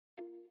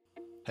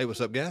Hey,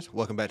 what's up, guys?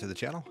 Welcome back to the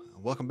channel.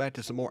 Welcome back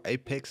to some more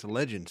Apex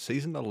Legends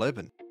Season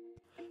 11.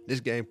 This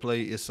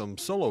gameplay is some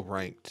solo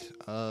ranked,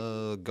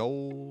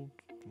 gold,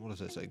 what does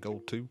that say,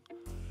 gold 2?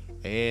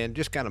 And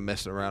just kind of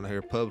messing around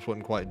here. Pubs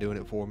wasn't quite doing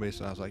it for me,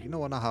 so I was like, you know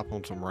what, I'll hop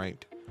on some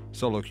ranked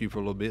solo queue for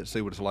a little bit,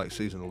 see what it's like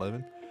Season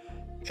 11.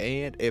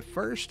 And at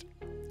first,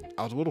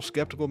 I was a little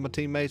skeptical of my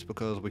teammates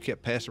because we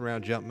kept passing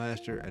around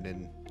Jumpmaster, and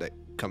then they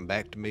come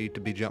back to me to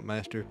be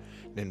Jumpmaster.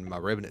 Then my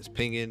Revenant's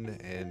pinging,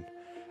 and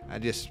I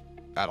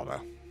don't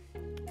know.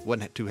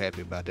 Wasn't too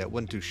happy about that.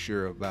 Wasn't too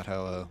sure about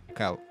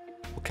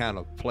what kind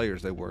of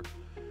players they were.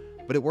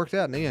 But it worked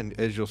out in the end,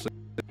 as you'll see.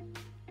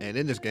 And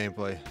in this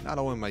gameplay, not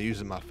only am I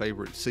using my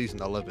favorite Season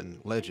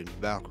 11 Legend,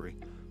 Valkyrie,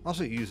 I'm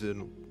also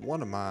using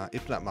one of my,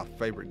 if not my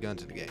favorite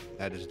guns in the game.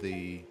 That is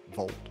the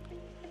Volt.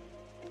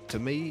 To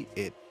me,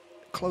 it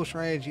close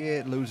range, yeah,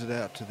 it loses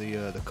out to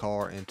the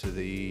car and to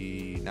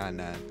the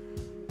 9.9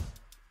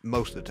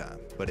 most of the time.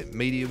 But at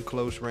medium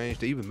close range,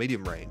 to even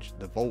medium range,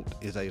 the Volt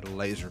is a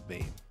laser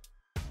beam.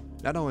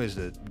 Not only is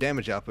the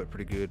damage output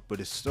pretty good, but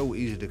it's so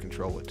easy to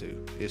control it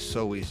too. It's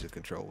so easy to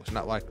control. It's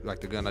not like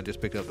the gun I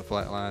just picked up, the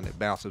Flatline. It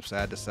bounces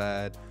side to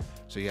side,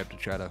 so you have to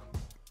try to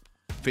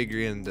figure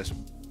in this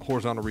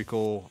horizontal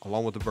recoil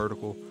along with the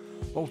vertical.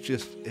 Bolt's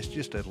it's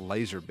just a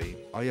laser beam.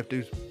 All you have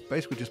to do is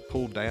basically just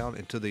pull down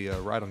and to the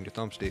right on your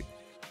thumbstick,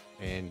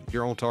 and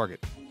you're on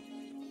target.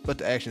 But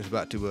the action is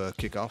about to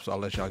kick off, so I'll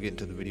let y'all get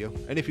into the video.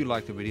 And if you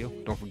like the video,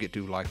 don't forget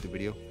to like the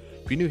video.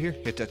 If you're new here,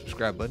 hit that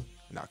subscribe button,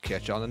 and I'll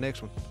catch y'all in the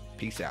next one.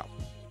 Peace out.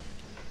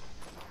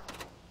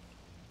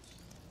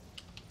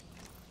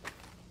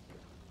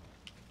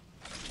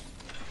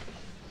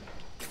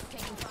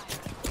 Taking fire.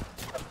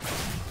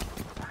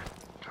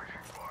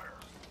 Taking fire.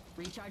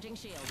 Recharging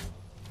shield.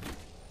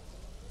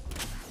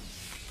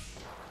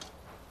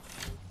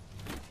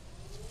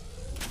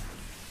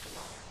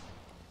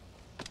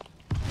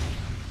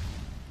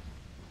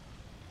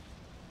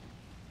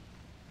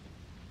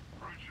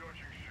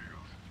 Recharging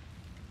shield.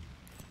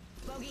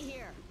 Bogey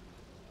here.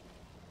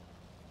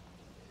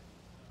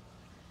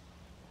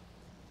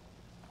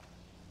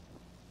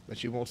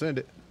 But you won't send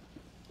it.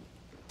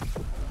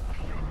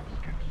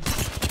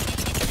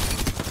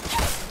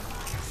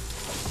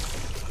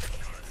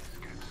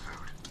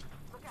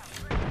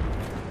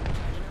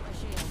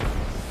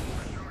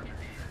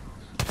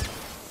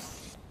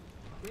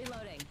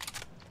 Reloading.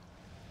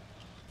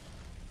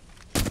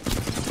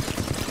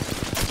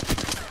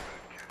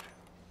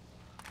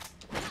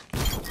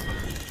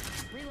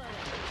 Reloading.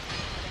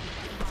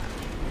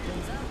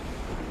 Guns up.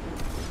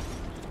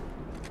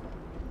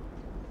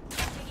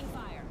 Taking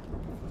fire.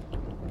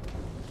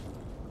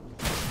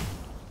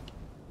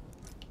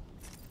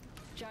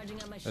 Charging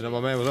on my I shield. know my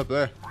man was up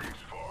there.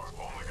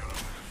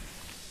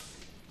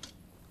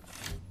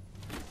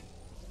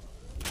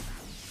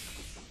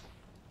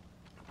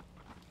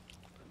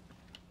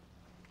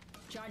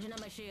 Charging on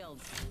my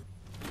shields.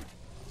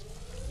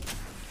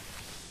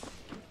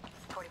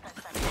 45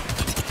 seconds.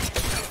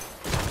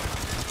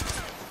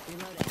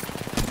 Reloading.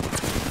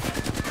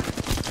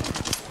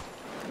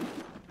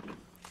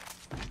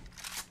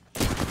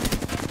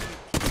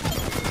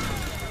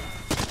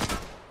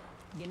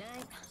 Good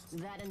night.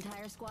 That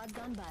entire squad's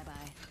gone bye-bye.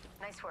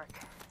 Nice work.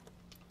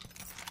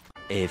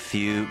 A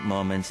few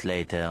moments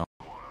later.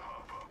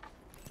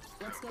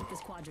 Let's scope this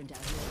quadrant out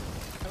here.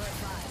 Alert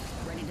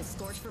 5, ready to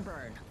scorch for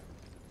burn.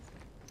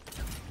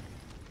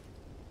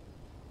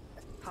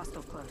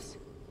 Hostile close.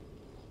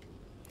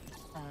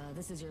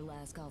 This is your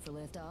last call for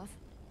liftoff.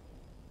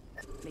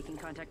 Making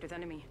contact with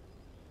enemy.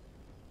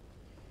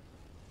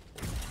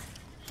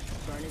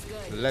 Burn is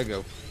good.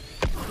 Lego.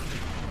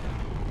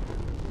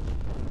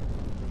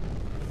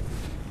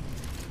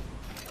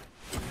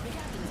 The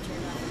captain's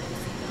turned off the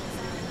seatbelt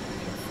sign.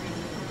 You're free to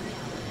move on the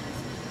outlands.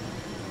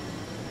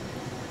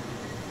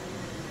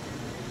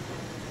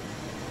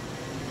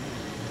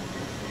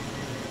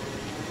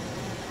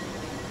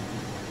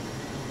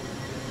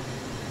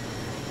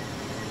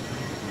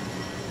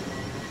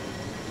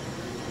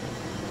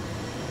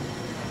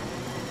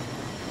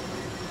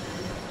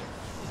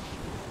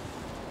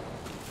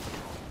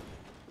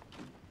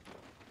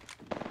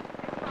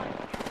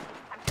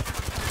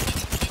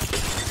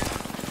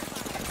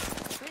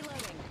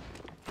 Reloading.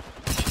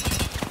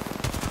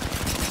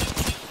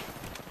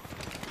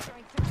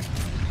 Strike through.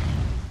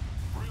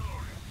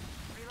 Reloading.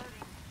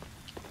 Reloading.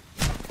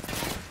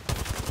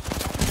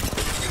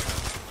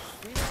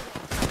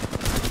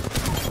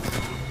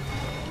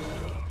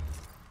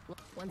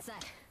 One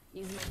sec.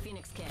 Using my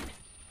Phoenix kit.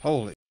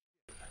 Holy.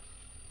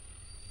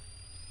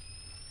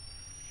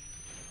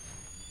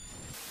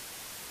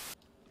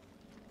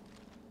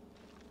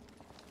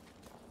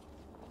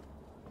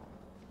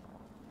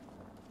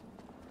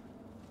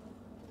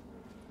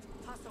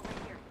 Hostile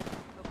right here.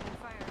 Opening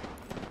fire.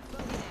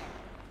 Bogey there.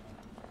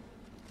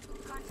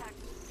 Contact.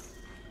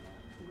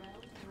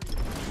 Round 3.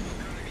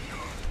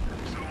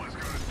 Someone's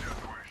got a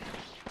death wish.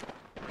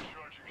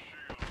 Recharging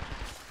shield.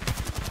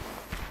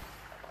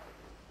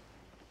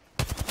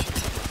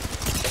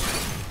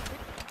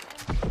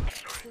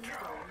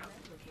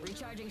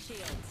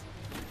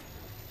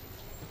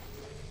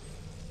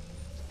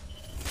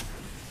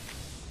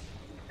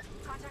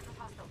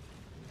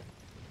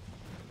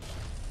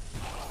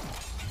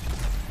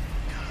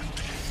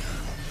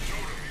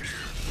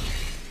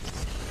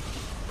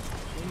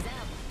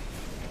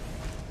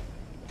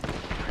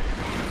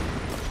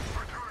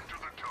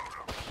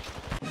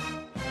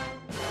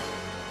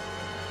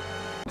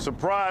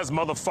 Surprise,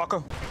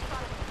 motherfucker.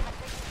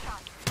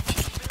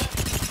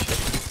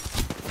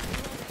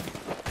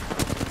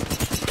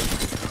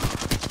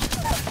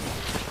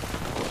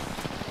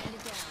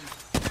 Bandit down.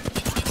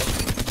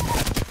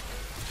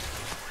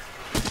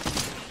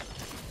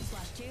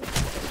 Slash 2.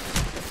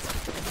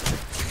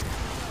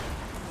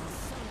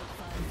 So not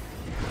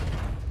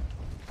fun.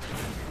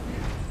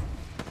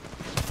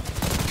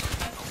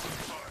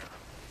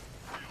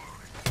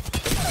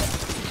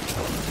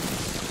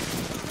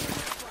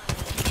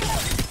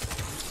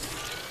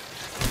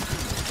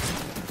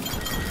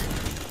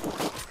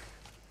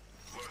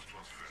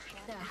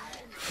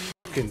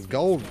 Fucking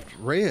gold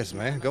res,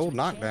 man. Gold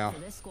knockdown. For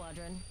this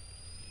squadron.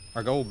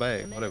 Or gold A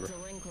bag, minute whatever. till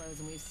ring close,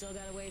 and we've still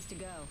got a ways to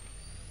go.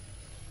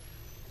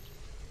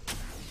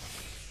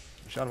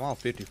 Shot them all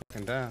 50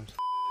 fucking times.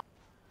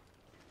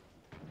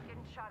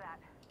 Getting shot at.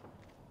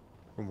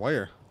 From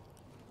where?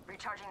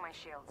 Recharging my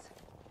shields.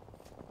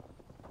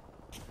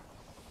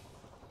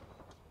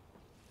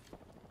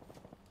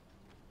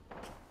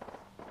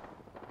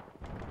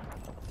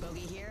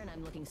 Bogey here, and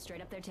I'm looking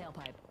straight up their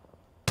tailpipe.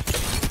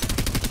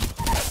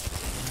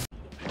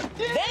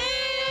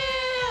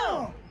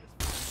 Damn!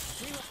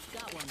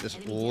 Got one. Just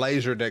Enemy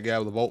lasered that guy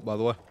with a bolt, by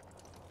the way.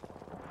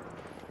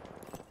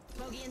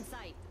 Bogey in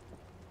sight.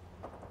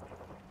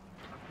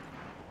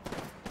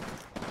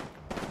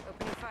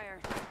 Opening fire.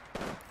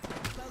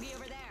 Bogey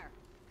over there.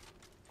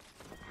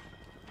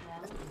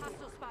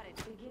 Hostile spotted.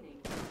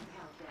 Beginning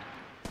countdown.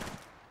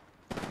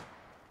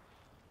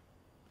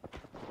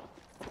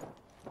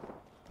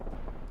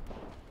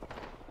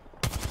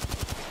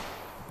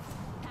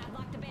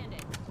 Padlocked a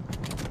bandit.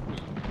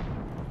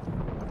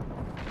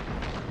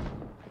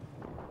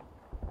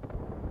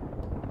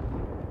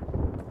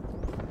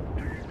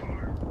 Taking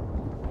fire.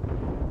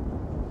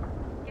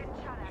 Getting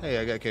shot at. Hey,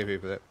 I got KP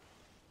for that.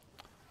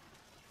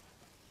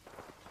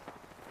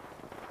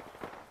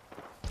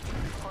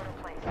 Order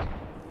placed.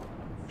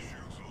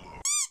 Shields are low.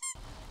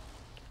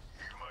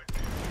 You might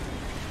need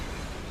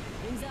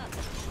Wings up.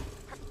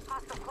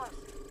 Hostile close.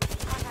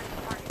 Contact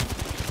the target.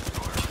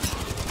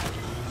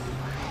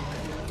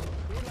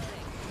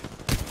 Reloading.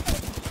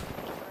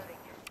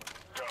 Loading.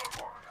 down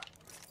one.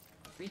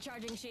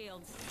 Recharging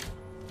shields.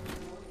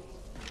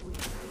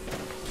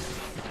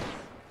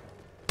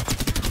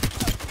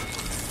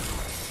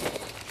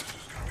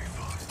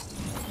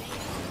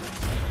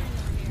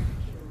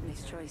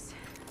 Nice choice.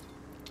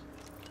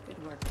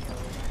 Good work.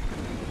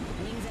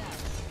 Wings out.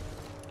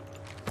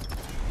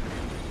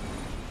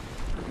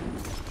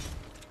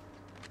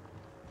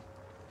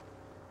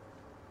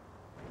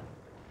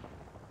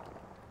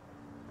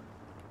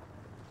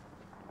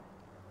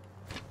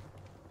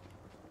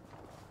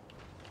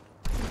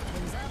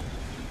 Wings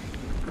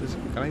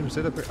up. Can I even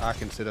sit up here? I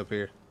can sit up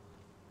here.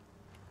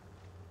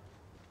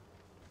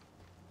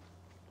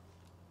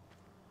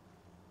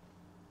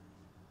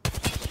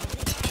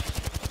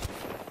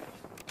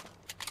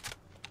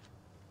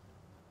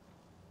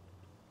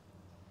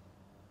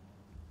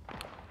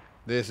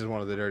 This is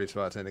one of the dirty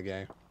spots in the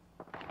game.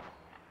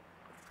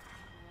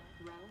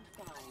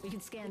 We can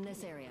scan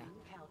this area.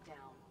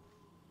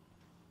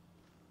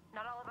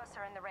 Not all of us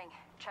are in the ring.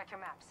 Check your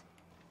maps.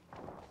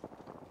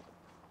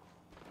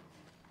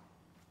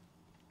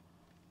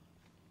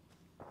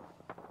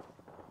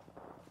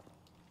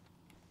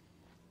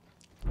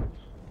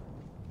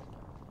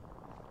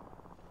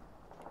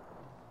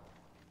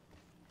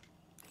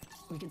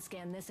 We can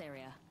scan this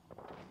area.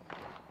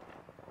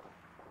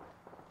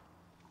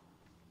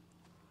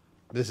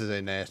 This is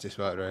a nasty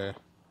spot right here.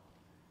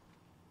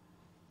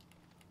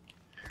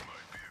 You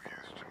might be of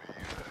use to me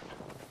yet.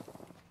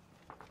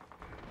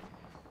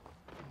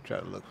 Try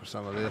to look for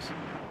some of this.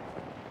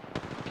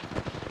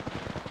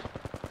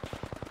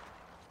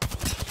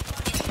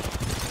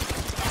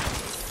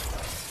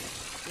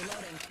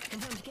 Reloading.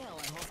 Confirmed kill on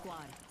whole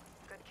squad.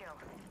 Good kill.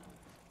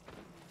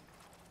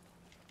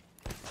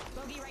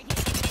 Bogey right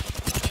here.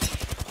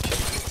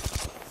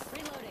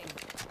 Reloading.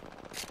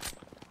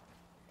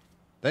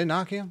 They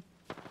knock him?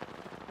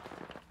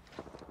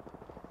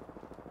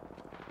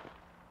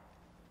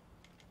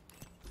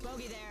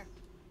 Bogey there.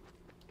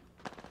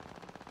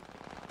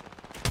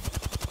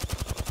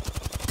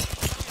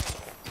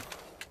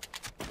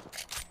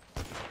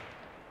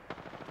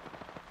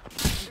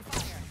 Under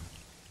fire.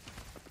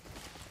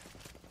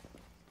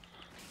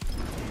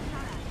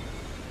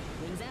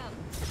 Wings out.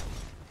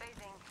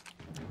 Phasing.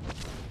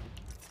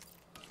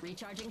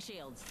 Recharging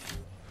shields.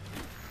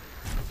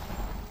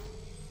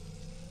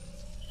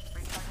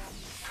 Recharging.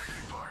 Taking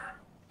fire.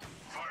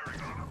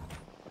 Firing on them.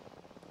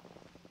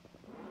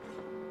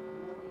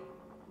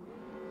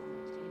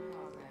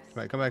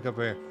 Right, come back up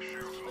here.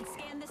 Shields are Let's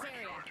scan this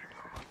area. charging them.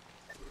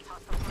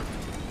 Hostile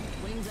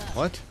close. Wings up.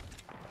 What?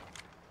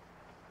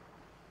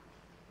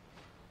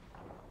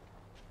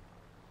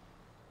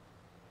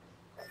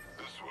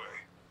 This way.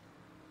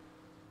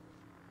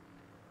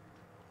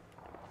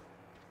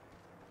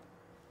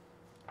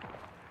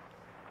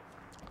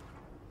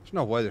 There's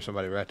no way there's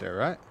somebody right there,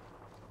 right?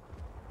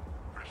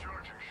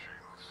 Recharging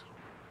shields.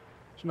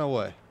 There's no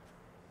way.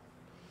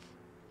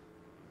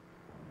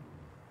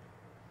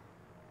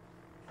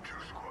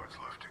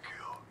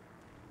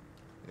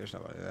 There's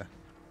nobody there.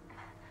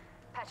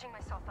 Patching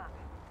myself up.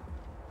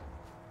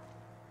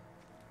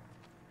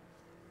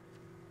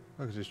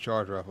 Look at this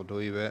charge rifle, do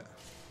you bet?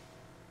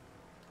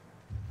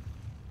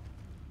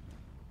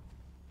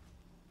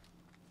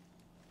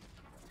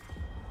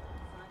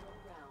 Final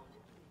round.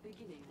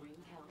 Beginning ring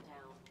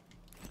countdown.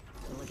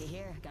 So looky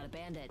here, got a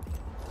bandit.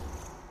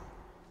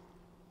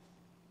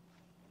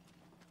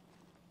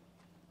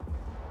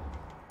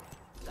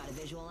 Got a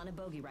visual on a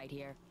bogey right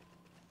here.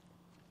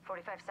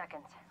 45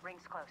 seconds.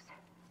 Ring's close.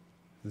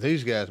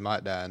 These guys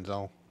might die in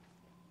zone.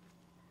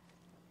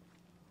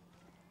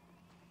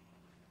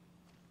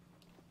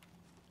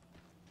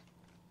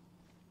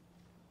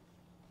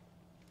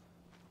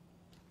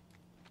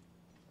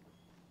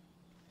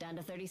 Down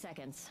to 30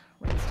 seconds.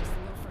 Ring's just a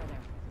little further.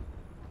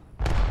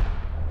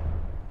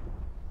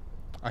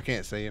 I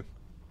can't see him.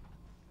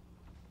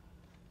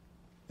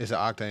 It's an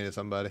octane to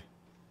somebody.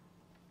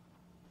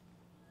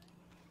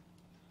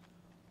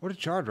 Where did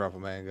charge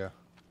rifle man go?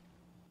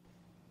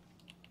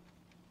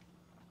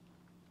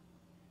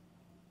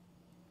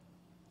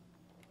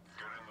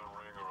 Get in the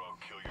ring or I'll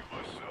kill you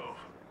myself.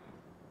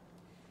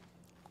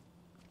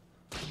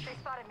 They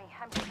spotted me.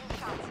 I'm taking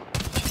shots.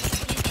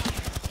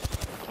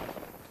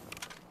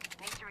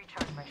 Need to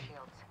recharge my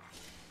shields.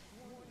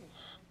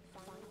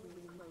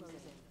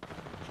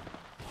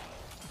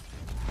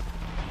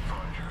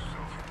 Find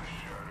yourself in the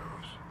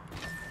shadows.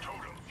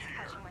 Totem here.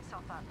 Patching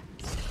myself up.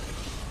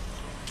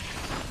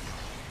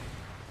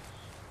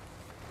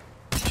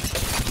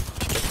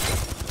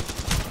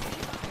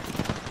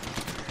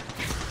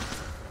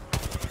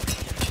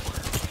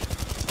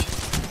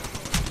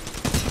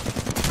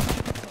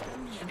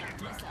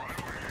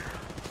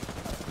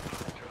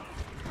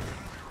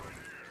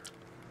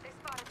 They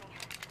spotted me.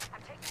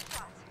 I'm taking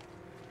shots.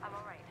 I'm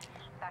alright.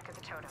 Back at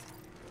the totem.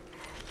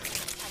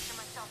 Patching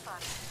myself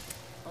up.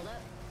 Hold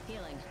up.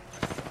 Healing.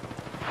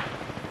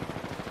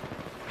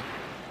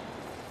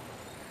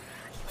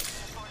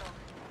 Placing a portal.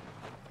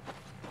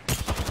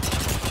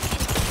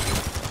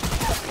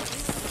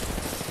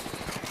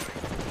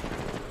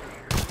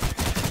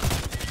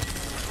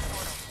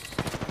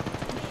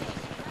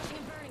 Crashing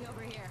and burning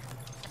over here.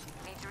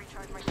 Need to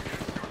recharge my shields.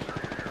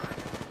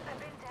 I've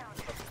been down.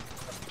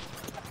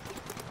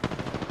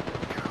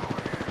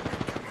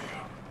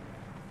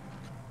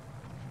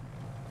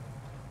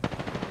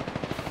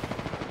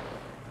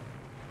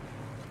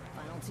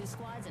 Final 2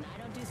 squads and I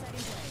don't do second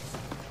place.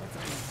 Let's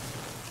end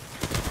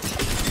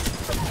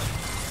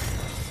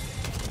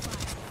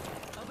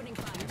it. Opening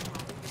fire.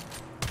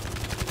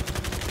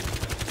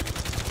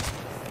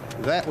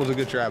 That was a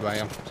good try by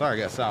him. Sorry,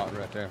 I got silent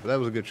right there, but that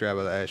was a good try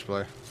by the Ash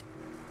player.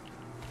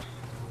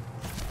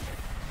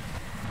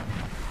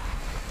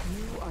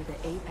 You are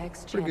the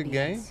Apex Pretty good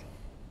game. champions.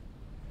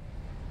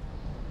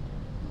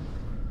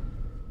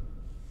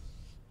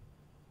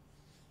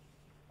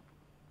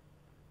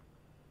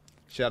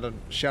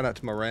 Shout out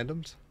to my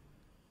randoms.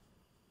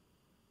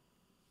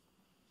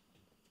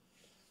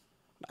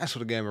 Nice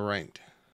little game of ranked.